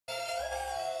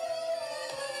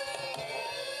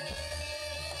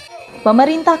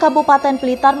Pemerintah Kabupaten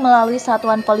Blitar melalui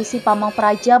Satuan Polisi Pamong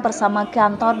Praja bersama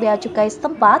kantor Bea Cukai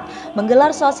setempat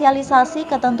menggelar sosialisasi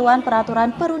ketentuan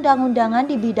peraturan perundang-undangan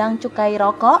di bidang cukai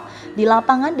rokok di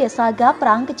lapangan Desa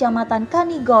Gaprang, Kecamatan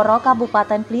Kanigoro,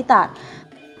 Kabupaten Blitar.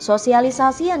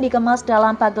 Sosialisasi yang dikemas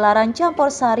dalam pagelaran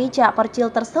campur sari CAK PERCIL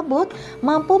tersebut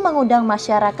mampu mengundang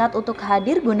masyarakat untuk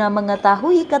hadir guna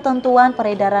mengetahui ketentuan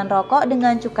peredaran rokok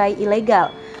dengan cukai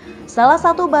ilegal. Salah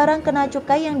satu barang kena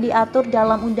cukai yang diatur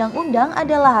dalam undang-undang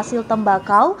adalah hasil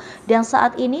tembakau, dan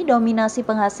saat ini dominasi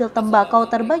penghasil tembakau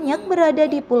terbanyak berada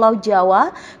di Pulau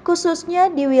Jawa,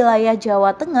 khususnya di wilayah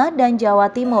Jawa Tengah dan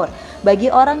Jawa Timur.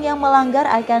 Bagi orang yang melanggar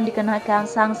akan dikenakan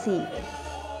sanksi.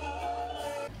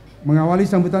 Mengawali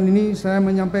sambutan ini, saya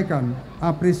menyampaikan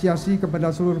apresiasi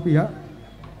kepada seluruh pihak,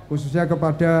 khususnya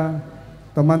kepada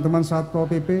teman-teman Satpol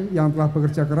PP yang telah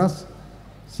bekerja keras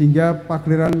sehingga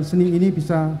pagelaran seni ini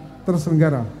bisa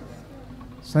terselenggara.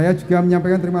 Saya juga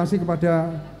menyampaikan terima kasih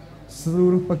kepada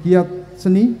seluruh pegiat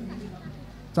seni,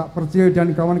 CAK PERCIL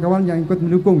dan kawan-kawan yang ikut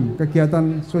mendukung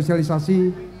kegiatan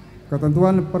sosialisasi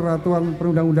ketentuan peraturan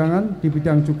perundang-undangan di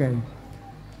bidang cukai.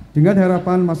 Dengan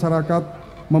harapan masyarakat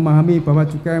memahami bahwa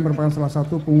cukai merupakan salah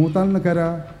satu pungutan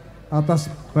negara atas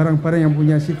barang-barang yang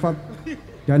punya sifat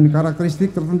dan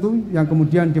karakteristik tertentu yang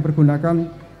kemudian dipergunakan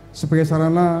sebagai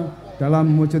sarana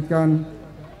dalam mewujudkan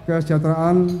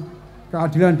kesejahteraan,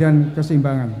 keadilan, dan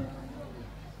keseimbangan.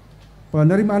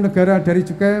 Penerimaan negara dari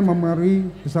cukai memengaruhi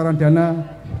besaran dana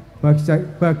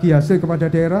bagi hasil kepada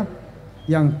daerah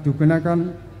yang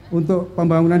digunakan untuk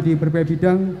pembangunan di berbagai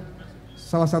bidang.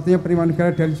 Salah satunya penerimaan negara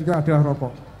dari cukai adalah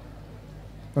rokok.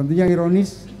 Tentunya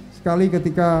ironis sekali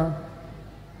ketika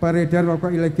peredaran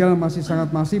rokok ilegal masih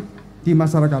sangat masif di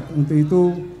masyarakat. Untuk itu,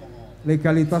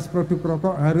 legalitas produk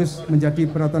rokok harus menjadi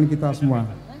perhatian kita semua.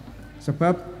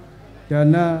 Sebab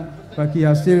dana bagi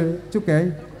hasil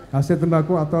cukai, hasil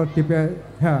tembakau atau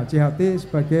DPH CHT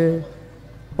sebagai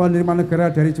penerimaan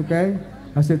negara dari cukai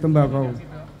hasil tembakau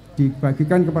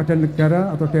dibagikan kepada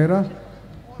negara atau daerah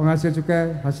penghasil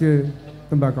cukai hasil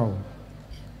tembakau.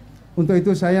 Untuk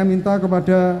itu saya minta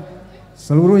kepada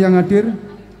seluruh yang hadir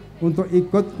untuk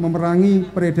ikut memerangi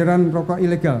peredaran rokok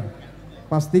ilegal.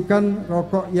 Pastikan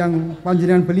rokok yang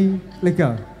panjenengan beli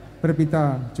legal,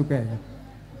 berpita cukai.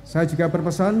 Saya juga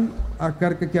berpesan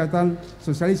agar kegiatan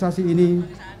sosialisasi ini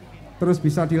terus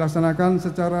bisa dilaksanakan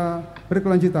secara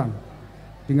berkelanjutan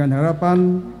dengan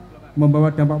harapan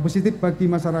membawa dampak positif bagi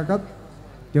masyarakat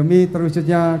demi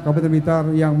terwujudnya Kabupaten Blitar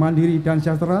yang mandiri dan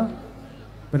sejahtera,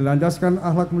 berlandaskan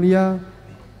akhlak mulia,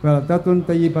 baldatun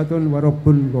thayyibatun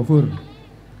warobun ghafur.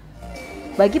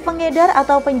 Bagi pengedar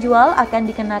atau penjual akan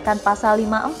dikenakan pasal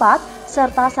 54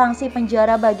 serta sanksi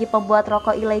penjara bagi pembuat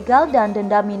rokok ilegal dan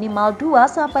denda minimal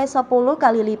 2-10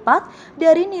 kali lipat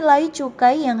dari nilai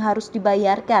cukai yang harus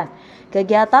dibayarkan.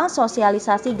 Kegiatan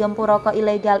sosialisasi gempur rokok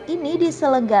ilegal ini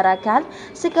diselenggarakan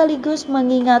sekaligus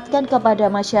mengingatkan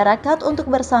kepada masyarakat untuk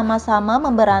bersama-sama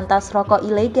memberantas rokok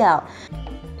ilegal.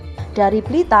 Dari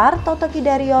Blitar, Toto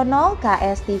Kidaryono,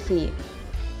 KS TV.